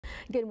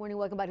Good morning.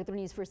 Welcome back to 3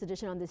 News First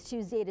Edition on this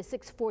Tuesday to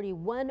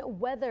 6:41.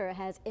 Weather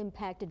has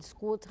impacted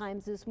school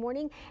times this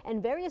morning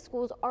and various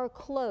schools are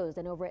closed.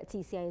 And over at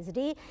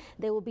CCISD,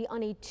 they will be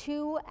on a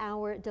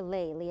 2-hour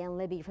delay. Leanne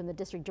Libby from the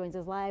district joins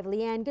us live.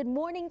 Leanne, good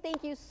morning.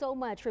 Thank you so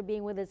much for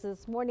being with us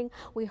this morning.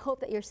 We hope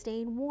that you're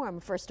staying warm,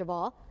 first of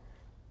all.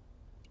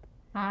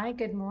 Hi,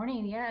 good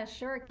morning. Yeah,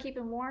 sure.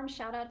 Keeping warm.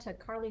 Shout out to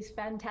Carly's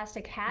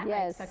fantastic hat. I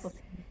Yes. expect we'll see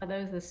some of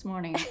those this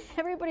morning.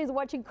 Everybody's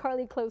watching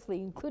Carly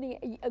closely,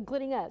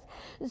 including us.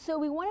 So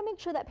we want to make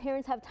sure that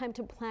parents have time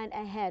to plan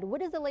ahead.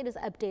 What is the latest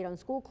update on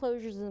school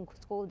closures and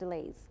school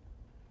delays?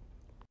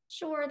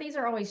 Sure, these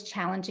are always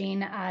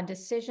challenging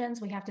decisions.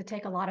 We have to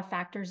take a lot of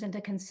factors into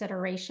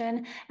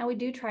consideration, and we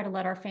do try to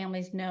let our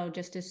families know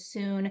just as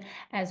soon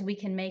as we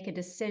can make a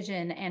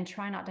decision and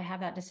try not to have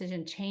that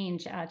decision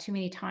change too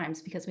many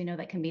times because we know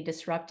that can be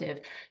disruptive.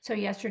 So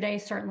yesterday,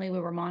 certainly we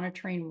were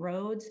monitoring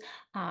roads.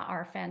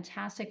 Our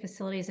fantastic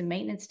facilities and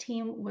maintenance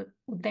team,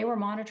 they were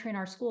monitoring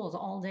our schools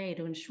all day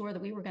to ensure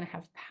that we were going to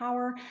have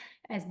power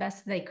as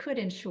best they could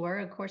ensure.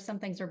 Of course, some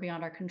things are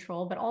beyond our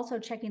control, but also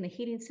checking the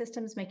heating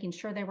systems, making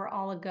sure they were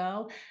all a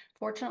go.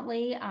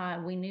 Fortunately,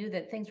 we knew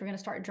that things were going to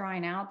start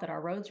drying out, that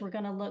our roads were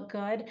going to look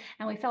good,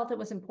 and we felt it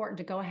was important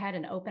to go ahead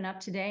and open up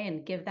today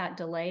and give that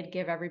delay to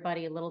give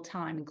everybody a little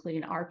time,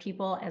 including our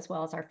people as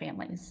well as our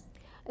families.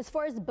 As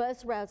far as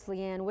bus routes,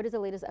 Leanne, what is the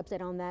latest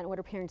update on that and what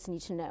do parents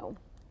need to know?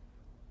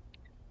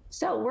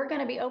 So we're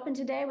going to be open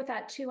today with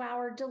that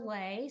 2-hour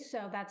delay.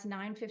 So that's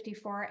 9:50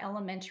 for our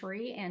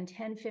elementary and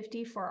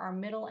 10:50 for our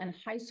middle and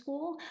high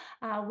school.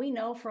 We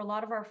know for a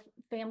lot of our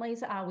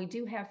families, we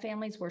do have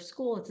families where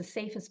school is the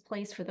safest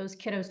place for those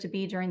kiddos to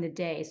be during the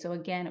day. So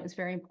again, it was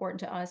very important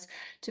to us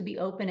to be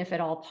open if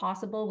at all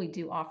possible. We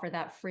do offer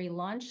that free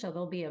lunch, so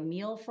there'll be a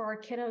meal for our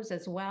kiddos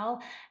as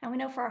well. And we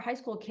know for our high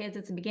school kids,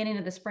 it's the beginning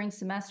of the spring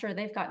semester.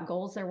 They've got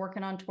goals they're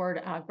working on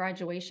toward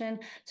graduation.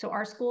 So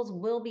our schools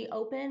will be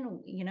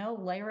open,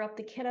 layer up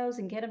the kiddos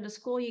and get them to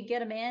school. You get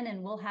them in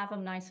and we'll have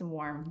them nice and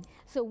warm.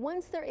 So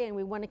once they're in,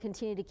 we want to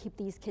continue to keep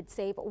these kids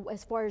safe.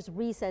 As far as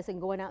recess and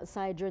going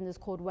outside during this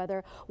cold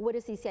weather, what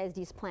is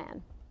CCISD's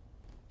plan?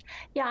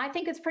 Yeah, I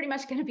think it's pretty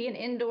much going to be an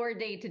indoor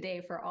day today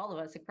for all of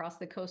us across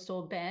the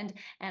coastal bend.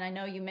 And I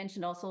know you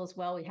mentioned also as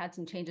well, we had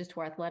some changes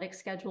to our athletic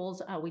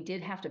schedules. We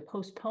did have to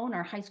postpone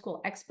our high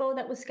school expo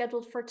that was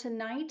scheduled for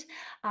tonight,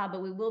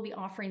 but we will be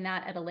offering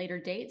that at a later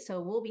date. So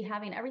we'll be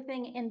having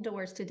everything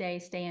indoors today,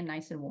 staying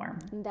nice and warm.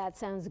 That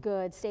sounds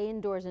good. Stay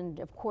indoors and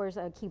of course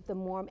keep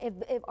them warm.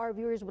 If our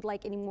viewers would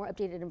like any more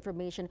updated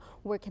information,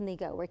 where can they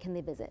go? Where can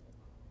they visit?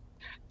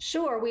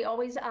 Sure. We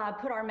always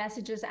put our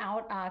messages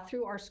out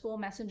through our school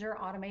messenger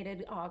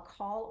automated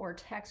call or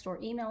text or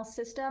email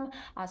system.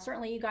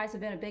 Certainly, you guys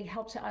have been a big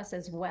help to us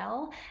as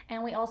well.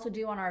 And we also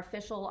do on our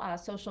official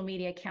social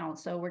media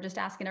accounts. So we're just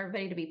asking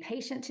everybody to be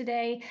patient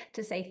today,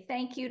 to say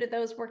thank you to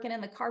those working in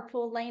the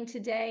carpool lane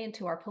today and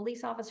to our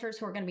police officers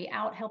who are going to be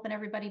out helping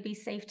everybody be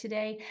safe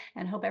today,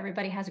 and hope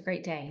everybody has a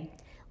great day.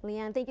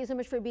 Leanne, thank you so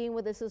much for being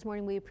with us this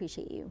morning. We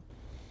appreciate you.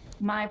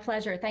 My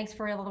pleasure. Thanks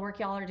for all the work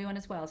y'all are doing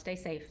as well. Stay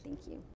safe. Thank you.